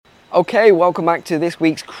Okay, welcome back to this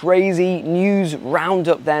week's crazy news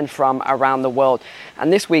roundup then from around the world.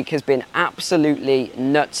 And this week has been absolutely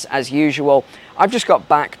nuts as usual. I've just got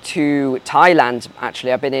back to Thailand,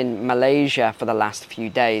 actually. I've been in Malaysia for the last few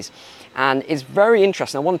days. And it's very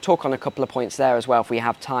interesting. I want to talk on a couple of points there as well if we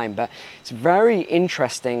have time. But it's very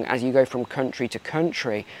interesting as you go from country to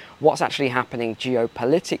country, what's actually happening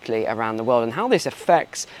geopolitically around the world and how this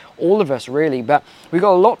affects all of us really. But we've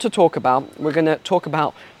got a lot to talk about. We're going to talk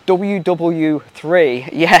about WW3,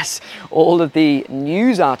 yes, all of the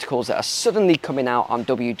news articles that are suddenly coming out on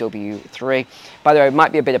WW3. By the way, it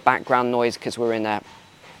might be a bit of background noise because we're in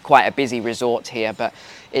quite a busy resort here, but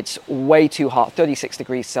it's way too hot, 36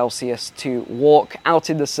 degrees Celsius to walk out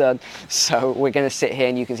in the sun. So we're going to sit here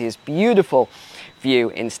and you can see this beautiful view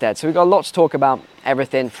instead. So we've got a lot to talk about,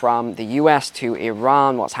 everything from the US to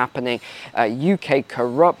Iran, what's happening, UK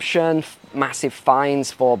corruption, massive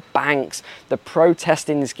fines for banks, the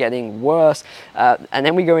protesting is getting worse, and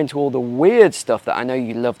then we go into all the weird stuff that I know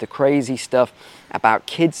you love, the crazy stuff about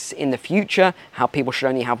kids in the future, how people should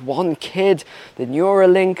only have one kid. The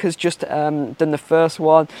Neuralink has just done the first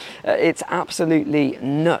one. It's absolutely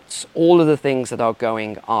nuts, all of the things that are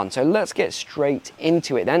going on. So let's get straight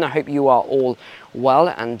into it then. I hope you are all well,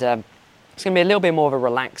 and it's going to be a little bit more of a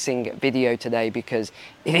relaxing video today because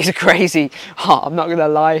it is crazy hot. I'm not going to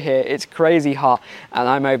lie here, it's crazy hot and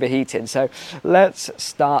I'm overheating. So let's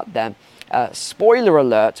start then. Spoiler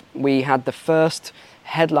alert, we had the first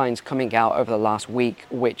headlines coming out over the last week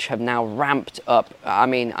which have now ramped up. I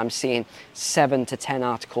mean, I'm seeing 7 to 10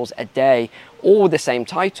 articles a day, all with the same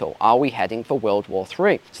title: Are we heading for World War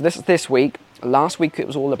III? So this is this week. Last week it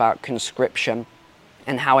was all about conscription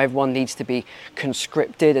and how everyone needs to be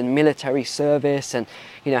conscripted and military service, and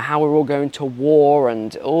you know how we're all going to war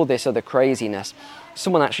and all this other craziness.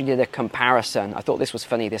 Someone actually did a comparison, I thought this was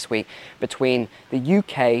funny this week, between the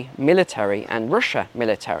UK military and Russia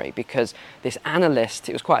military, because this analyst,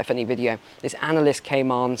 it was quite a funny video, this analyst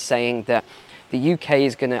came on saying that the UK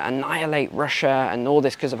is going to annihilate Russia and all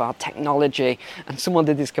this because of our technology, and someone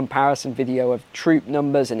did this comparison video of troop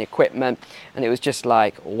numbers and equipment, and it was just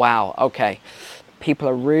like, wow, okay. People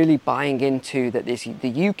are really buying into that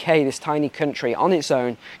the UK, this tiny country on its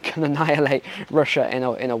own, can annihilate Russia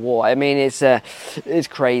in a war. I mean, it's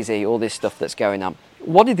crazy, all this stuff that's going on.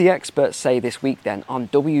 What did the experts say this week then on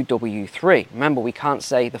WW3? Remember, we can't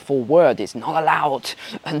say the full word. It's not allowed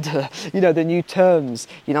under, the new terms.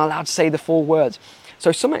 You're not allowed to say the full words.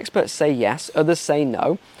 So some experts say yes, others say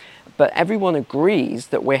no, but everyone agrees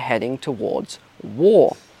that we're heading towards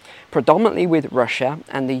war, predominantly with Russia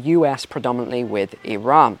and the US predominantly with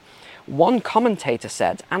Iran. One commentator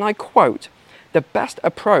said, and I quote, "The best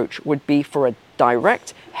approach would be for a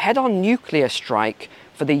direct head-on nuclear strike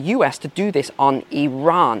for the US to do this on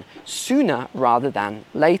Iran sooner rather than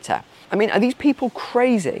later." I mean, are these people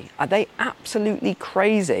crazy? Are they absolutely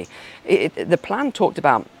crazy? The plan talked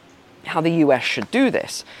about how the US should do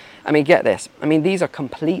this. I mean, get this. I mean, these are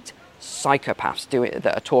complete psychopaths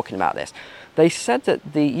that are talking about this. They said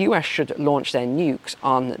that the US should launch their nukes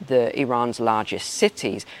on Iran's largest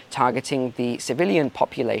cities, targeting the civilian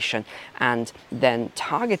population, and then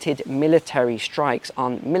targeted military strikes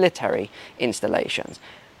on military installations.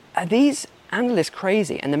 Are these analysts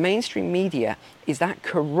crazy? And the mainstream media is that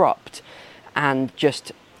corrupt and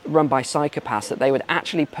just run by psychopaths that they would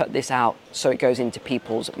actually put this out so it goes into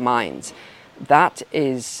people's minds? That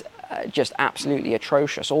is just absolutely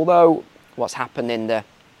atrocious. Although what's happened in the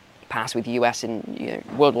past with the US in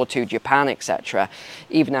World War II, Japan, etc.,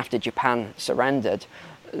 even after Japan surrendered,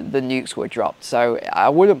 the nukes were dropped. So I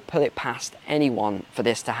wouldn't put it past anyone for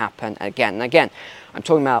this to happen again. And again, I'm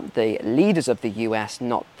talking about the leaders of the US,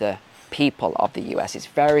 not the people of the US. It's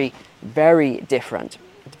very, very different.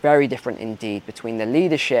 It's very different indeed between the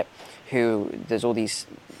leadership, who there's all these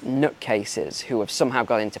nutcases who have somehow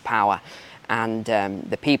got into power, and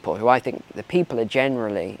the people, who I think the people are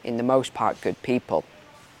generally, in the most part, good people.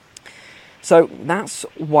 So that's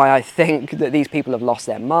why I think that these people have lost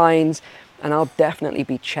their minds, and I'll definitely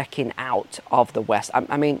be checking out of the West.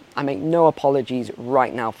 I mean, I make no apologies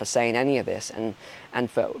right now for saying any of this and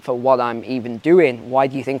for what I'm even doing. Why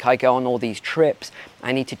do you think I go on all these trips?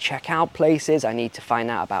 I need to check out places, I need to find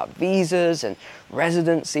out about visas and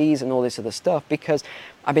residencies and all this other stuff, because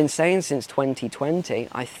I've been saying since 2020,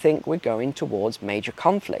 I think we're going towards major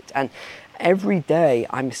conflict. And every day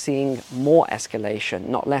I'm seeing more escalation,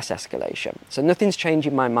 not less escalation. So nothing's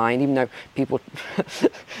changing my mind, even though people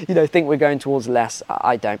think we're going towards less.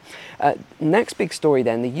 I don't. Next big story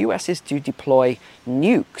then, the US is to deploy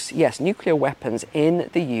nukes, yes, nuclear weapons in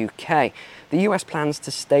the UK. The US plans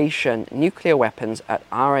to station nuclear weapons at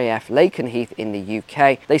RAF Lakenheath in the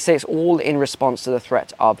UK. They say it's all in response to the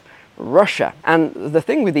threat of Russia. And the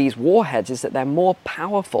thing with these warheads is that they're more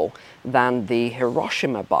powerful than the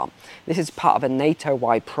Hiroshima bomb. This is part of a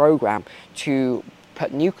NATO-wide program to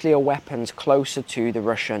put nuclear weapons closer to the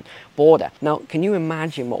Russian border. Now, can you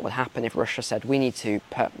imagine what would happen if Russia said we need to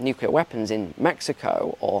put nuclear weapons in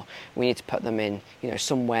Mexico, or we need to put them in,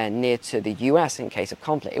 somewhere near to the US in case of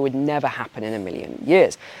conflict? It would never happen in a million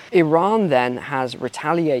years. Iran then has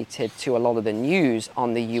retaliated to a lot of the news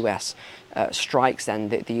on the US strikes, and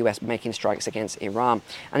the US making strikes against Iran,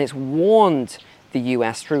 and it's warned the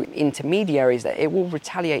US through intermediaries that it will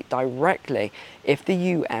retaliate directly if the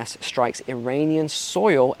US strikes Iranian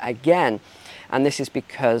soil again. And this is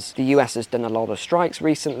because the US has done a lot of strikes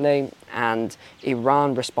recently, and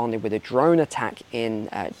Iran responded with a drone attack in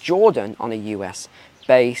Jordan on a US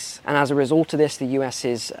base. And as a result of this, the US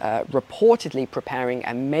is reportedly preparing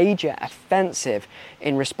a major offensive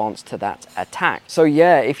in response to that attack. So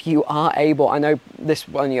yeah, if you are able, I know this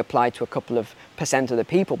only applied to a couple of % of the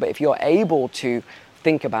people, but if you're able to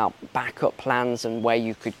think about backup plans and where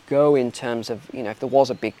you could go in terms of, if there was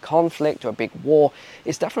a big conflict or a big war,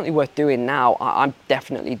 it's definitely worth doing now. I'm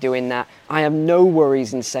definitely doing that. I have no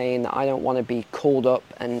worries in saying that I don't want to be called up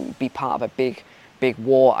and be part of a big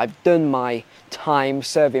war. I've done my time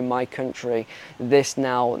serving my country.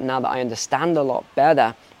 Now that I understand a lot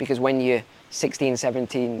better, because when you're 16,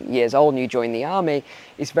 17 years old and you join the army,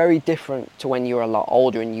 it's very different to when you're a lot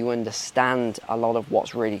older and you understand a lot of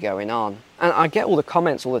what's really going on. And I get all the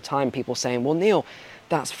comments all the time, people saying, well, Neil,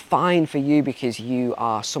 that's fine for you because you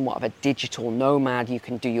are somewhat of a digital nomad, you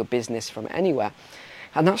can do your business from anywhere.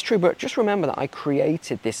 And that's true, but just remember that I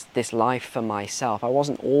created this life for myself. I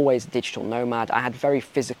wasn't always a digital nomad. I had very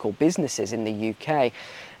physical businesses in the UK.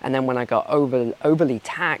 And then when I got overly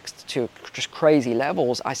taxed to just crazy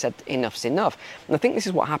levels, I said, enough's enough. And I think this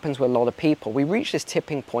is what happens with a lot of people. We reach this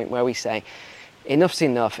tipping point where we say, enough's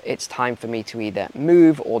enough, it's time for me to either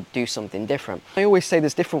move or do something different. I always say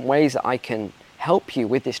there's different ways that I can help you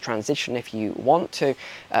with this transition if you want to.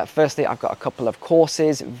 Firstly, I've got a couple of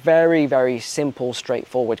courses, very, very simple,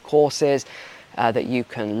 straightforward courses that you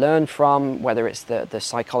can learn from, whether it's the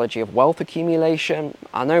psychology of wealth accumulation.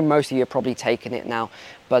 I know most of you have probably taken it now,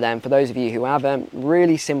 but for those of you who haven't,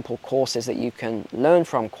 really simple courses that you can learn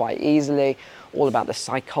from quite easily, all about the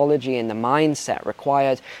psychology and the mindset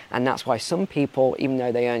required. And that's why some people, even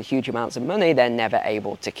though they earn huge amounts of money, they're never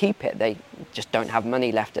able to keep it. They just don't have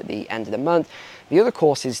money left at the end of the month. The other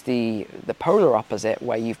course is the polar opposite,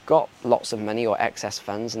 where you've got lots of money or excess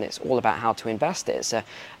funds and it's all about how to invest it. It's a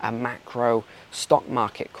macro stock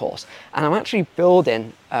market course. And I'm actually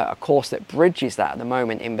building a course that bridges that at the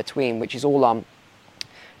moment in between, which is all on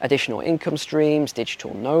additional income streams,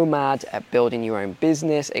 digital nomad, building your own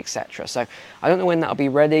business, etc. So I don't know when that'll be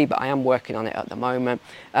ready, but I am working on it at the moment.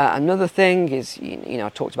 Another thing is,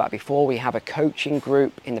 I talked about before, we have a coaching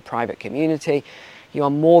group in the private community. You are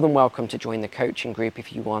more than welcome to join the coaching group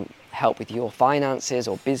if you want help with your finances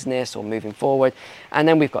or business or moving forward. And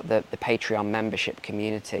then we've got the Patreon membership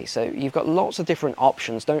community. So you've got lots of different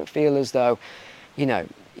options. Don't feel as though,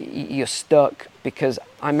 you're stuck, because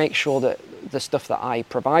I make sure that the stuff that I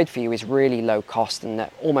provide for you is really low cost and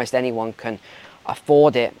that almost anyone can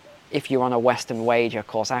afford it. If you're on a Western wage, of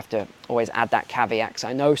course, I have to always add that caveat, because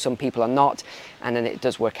I know some people are not, and then it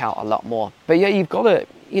does work out a lot more. But yeah, you've got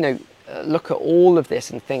to, look at all of this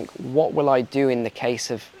and think, what will I do in the case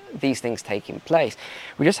of these things taking place?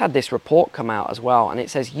 We just had this report come out as well, and it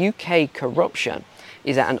says UK corruption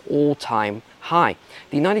is at an all-time high.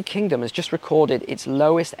 The United Kingdom has just recorded its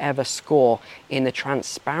lowest ever score in the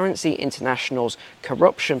Transparency International's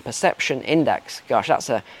Corruption Perception Index. Gosh, that's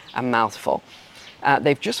a mouthful.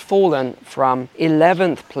 They've just fallen from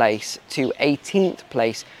 11th place to 18th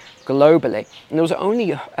place globally. And there was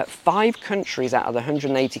only 5 countries out of the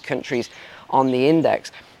 180 countries on the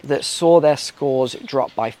index that saw their scores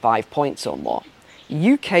drop by 5 points or more.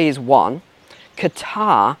 UK is one,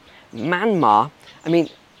 Qatar, Myanmar,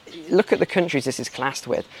 look at the countries this is classed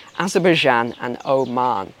with, Azerbaijan and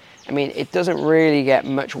Oman. It doesn't really get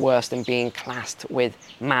much worse than being classed with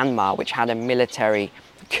Myanmar, which had a military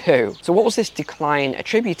coup. So what was this decline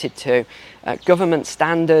attributed to? Government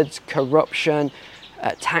standards, corruption,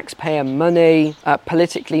 taxpayer money,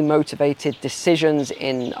 politically motivated decisions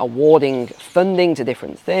in awarding funding to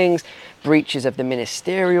different things, breaches of the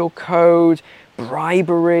ministerial code,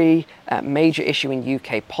 bribery, major issue in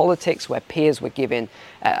UK politics where peers were given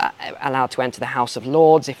allowed to enter the House of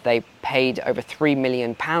Lords if they paid over £3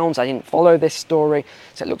 million. I didn't follow this story,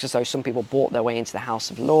 so it looks as though some people bought their way into the House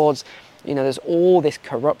of Lords. You know, there's all this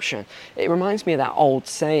corruption. It reminds me of that old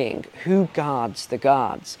saying, who guards the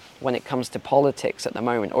guards when it comes to politics at the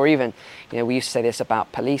moment? Or even, you know, we used to say this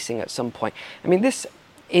about policing at some point. I mean, this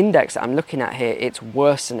index that I'm looking at here, it's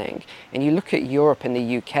worsening. And you look at Europe and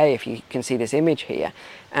the UK, if you can see this image here,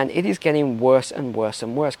 and it is getting worse and worse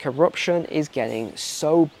and worse. Corruption is getting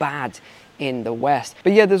so bad in the West.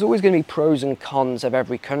 But yeah, there's always going to be pros and cons of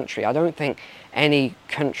every country. I don't think any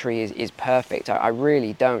country is perfect. I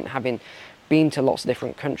really don't. Having been to lots of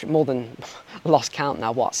different countries, more than, lost count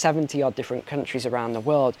now, what, 70 odd different countries around the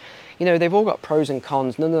world. You know, they've all got pros and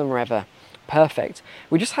cons. None of them are ever perfect.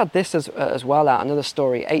 We just had this as well out, another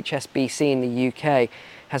story. HSBC in the UK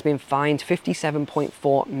has been fined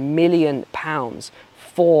 £57.4 million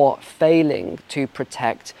for failing to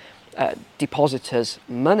protect depositors'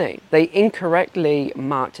 money. They incorrectly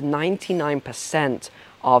marked 99%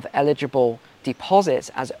 of eligible deposits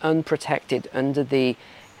as unprotected under the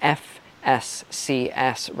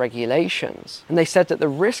FSCS regulations. And they said that the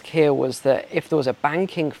risk here was that if there was a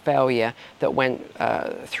banking failure that went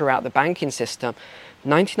throughout the banking system,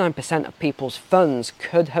 99% of people's funds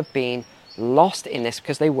could have been lost in this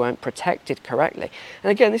because they weren't protected correctly.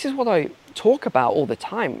 And again, this is what I talk about all the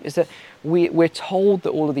time, is that we're told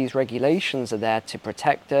that all of these regulations are there to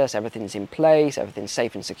protect us, everything's in place, everything's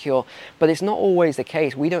safe and secure, but it's not always the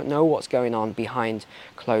case. We don't know what's going on behind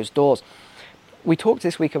closed doors. We talked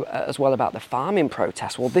this week as well about the farming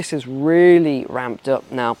protests. Well, this is really ramped up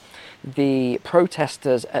now. The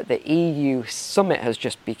protesters at the EU summit has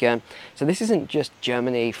just begun. So this isn't just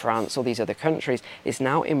Germany, France, or these other countries. It's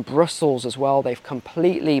now in Brussels as well. They've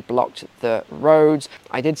completely blocked the roads.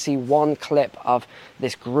 I did see one clip of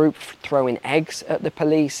this group throwing eggs at the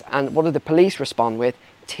police. And what did the police respond with?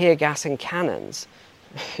 Tear gas and cannons.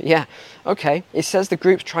 Yeah, okay. It says the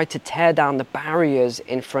groups tried to tear down the barriers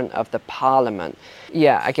in front of the parliament.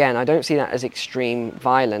 Yeah, again, I don't see that as extreme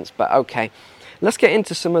violence, but okay. Let's get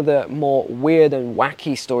into some of the more weird and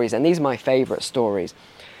wacky stories, and these are my favourite stories.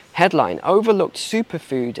 Headline, overlooked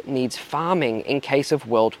superfood needs farming in case of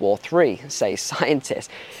World War III, say scientists.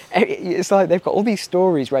 It's like they've got all these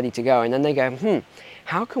stories ready to go, and then they go,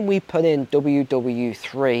 how can we put in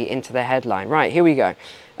WW3 into the headline? Right, here we go.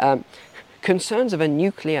 Concerns of a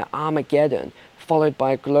nuclear Armageddon followed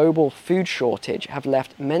by a global food shortage have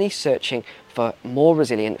left many searching for more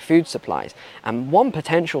resilient food supplies. And one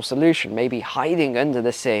potential solution may be hiding under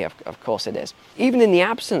the sea, of course it is. Even in the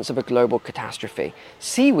absence of a global catastrophe,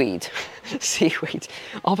 seaweed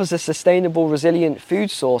offers a sustainable, resilient food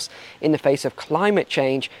source in the face of climate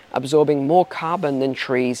change, absorbing more carbon than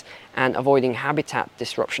trees and avoiding habitat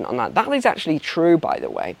disruption on that. That is actually true, by the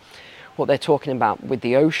way. What they're talking about with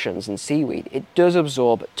the oceans and seaweed, it does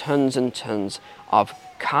absorb tons and tons of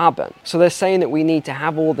carbon. So they're saying that we need to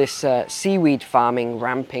have all this seaweed farming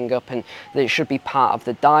ramping up, and that it should be part of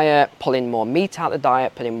the diet, pulling more meat out of the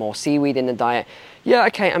diet, putting more seaweed in the diet. Yeah,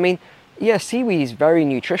 okay, I mean, yeah, seaweed is very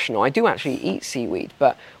nutritional. I do actually eat seaweed,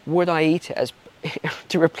 but would I eat it as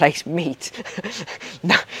to replace meat?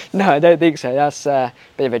 No, I don't think so. That's a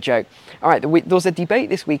bit of a joke. All right, there was a debate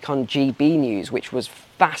this week on GB News, which was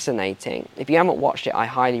fascinating. If you haven't watched it, I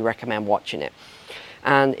highly recommend watching it.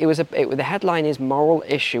 And the headline is moral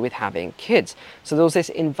issue with having kids. So there was this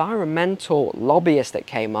environmental lobbyist that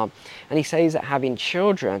came on, and he says that having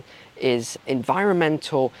children is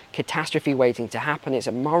environmental catastrophe waiting to happen. It's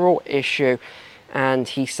a moral issue. And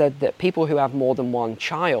he said that people who have more than one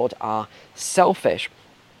child are selfish,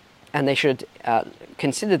 and they should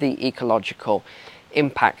consider the ecological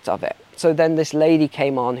impact of it. So then this lady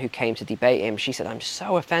came on who came to debate him. She said, I'm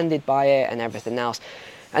so offended by it and everything else.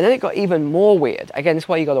 And then it got even more weird. Again, this is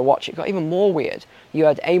why you got to watch it. It got even more weird. You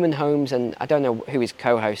had Eamon Holmes, and I don't know who his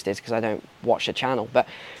co-host is because I don't watch the channel. But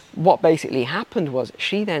what basically happened was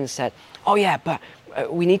she then said, oh yeah, but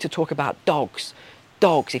we need to talk about dogs.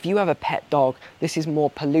 Dogs, if you have a pet dog, this is more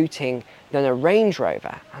polluting than a Range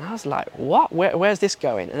Rover. And I was like, what? Where's this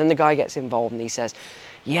going? And then the guy gets involved and he says,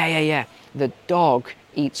 yeah. The dog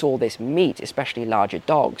eats all this meat, especially larger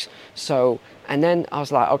dogs. So, and then I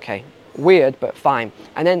was like, okay, weird, but fine.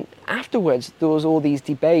 And then afterwards, there was all these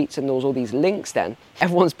debates and there was all these links then.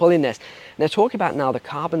 Everyone's pulling this. And they're talking about now the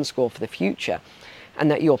carbon score for the future, and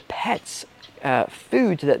that your pets'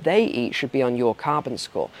 food that they eat should be on your carbon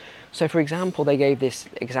score. So for example, they gave this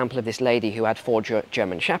example of this lady who had 4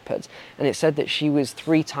 German Shepherds, and it said that she was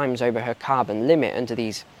 3 times over her carbon limit under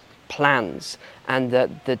these plans, and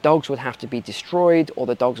that the dogs would have to be destroyed or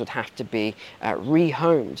the dogs would have to be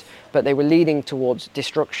rehomed, but they were leading towards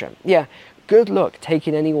destruction. Yeah, good luck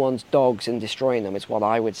taking anyone's dogs and destroying them is what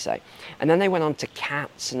I would say. And then they went on to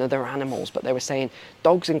cats and other animals, but they were saying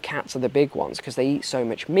dogs and cats are the big ones because they eat so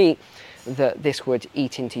much meat that this would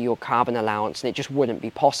eat into your carbon allowance and it just wouldn't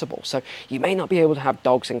be possible. So you may not be able to have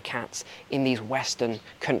dogs and cats in these Western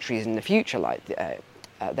countries in the future, like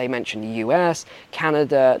they mentioned the US,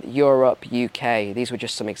 Canada, Europe, UK. These were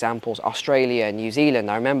just some examples. Australia, New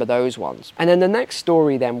Zealand, I remember those ones. And then the next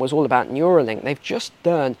story then was all about Neuralink. They've just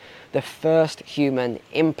done the first human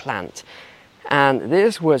implant. And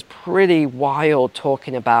this was pretty wild,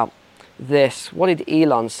 talking about this. What did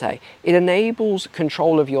Elon say? It enables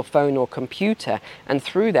control of your phone or computer, and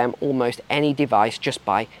through them almost any device just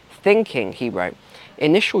by thinking, he wrote.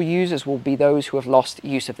 Initial users will be those who have lost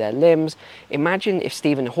use of their limbs. Imagine if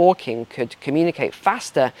Stephen Hawking could communicate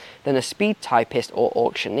faster than a speed typist or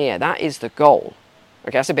auctioneer. That is the goal.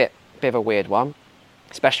 Okay, that's a bit of a weird one,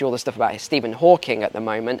 especially all the stuff about Stephen Hawking at the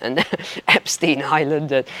moment and Epstein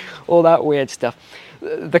Island and all that weird stuff.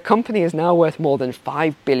 The company is now worth more than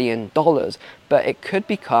 $5 billion, but it could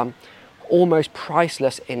become almost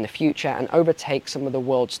priceless in the future and overtake some of the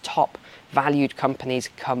world's top valued companies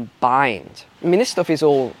combined. I mean, this stuff is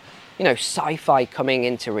all, sci-fi coming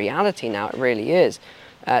into reality now. It really is.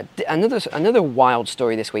 Another wild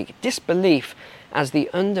story this week: disbelief as the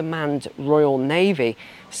undermanned Royal Navy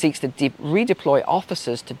seeks to redeploy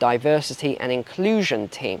officers to diversity and inclusion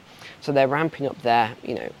team. So they're ramping up their,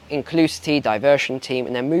 inclusivity, diversion team,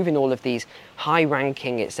 and they're moving all of these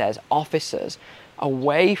high-ranking, it says, officers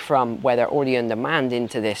away from where they're already undermanned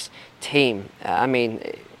into this team.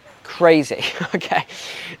 Crazy. Okay.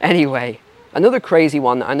 Anyway, another crazy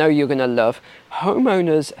one that I know you're going to love.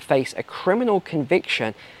 Homeowners face a criminal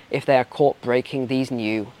conviction if they are caught breaking these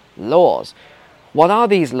new laws. What are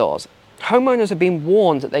these laws? Homeowners have been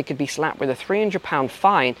warned that they could be slapped with a £300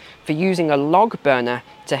 fine for using a log burner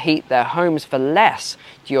to heat their homes for less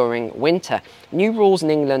during winter. New rules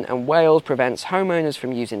in England and Wales prevents homeowners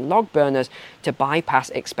from using log burners to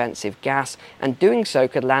bypass expensive gas, and doing so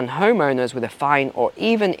could land homeowners with a fine or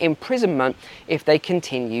even imprisonment if they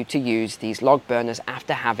continue to use these log burners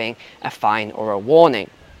after having a fine or a warning.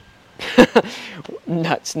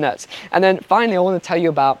 Nuts. And then finally, I want to tell you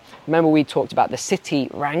about, remember we talked about the city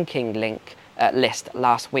ranking list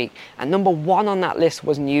last week, and number 1 on that list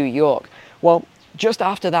was New York. Well, just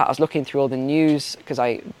after that, I was looking through all the news because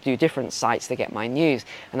I do different sites to get my news,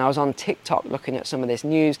 and I was on TikTok looking at some of this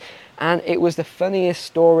news, and it was the funniest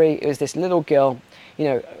story. It was this little girl,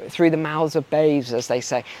 through the mouths of babes, as they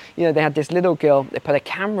say. They had this little girl, they put a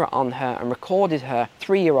camera on her and recorded her,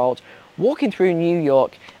 3-year-old, walking through New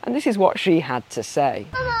York, and this is what she had to say.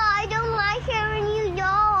 Mama, I don't like here in New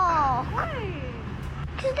York. Why?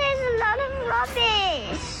 Because there's a lot of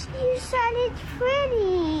rubbish. You said it's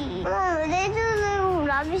pretty. Mama, there's a little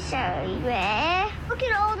rubbish everywhere. Look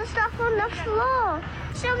at all the stuff on the floor.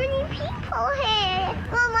 So many people here.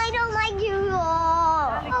 Mama, I don't like New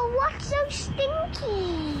York. Oh, what's so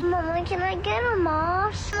stinky? Mama, can I get a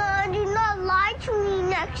mask? Mama, do not lie to me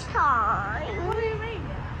next time. What do you mean?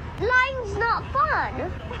 Lying's not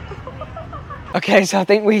fun. Okay, so I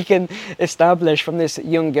think we can establish from this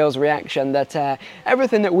young girl's reaction that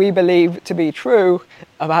everything that we believe to be true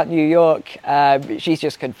about New York, she's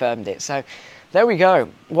just confirmed it. So there we go.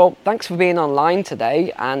 Well, thanks for being online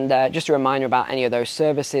today, and just a reminder about any of those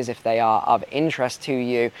services, if they are of interest to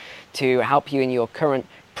you, to help you in your current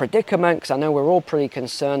predicament, because I know we're all pretty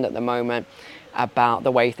concerned at the moment about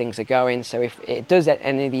the way things are going. So if it does,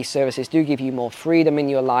 any of these services do give you more freedom in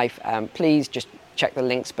your life, please just check the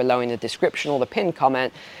links below in the description or the pinned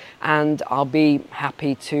comment, and I'll be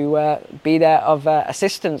happy to be there of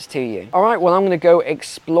assistance to you. All right, well, I'm going to go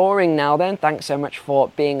exploring now then. Thanks so much for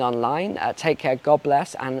being online. Take care, God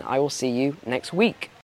bless, and I will see you next week.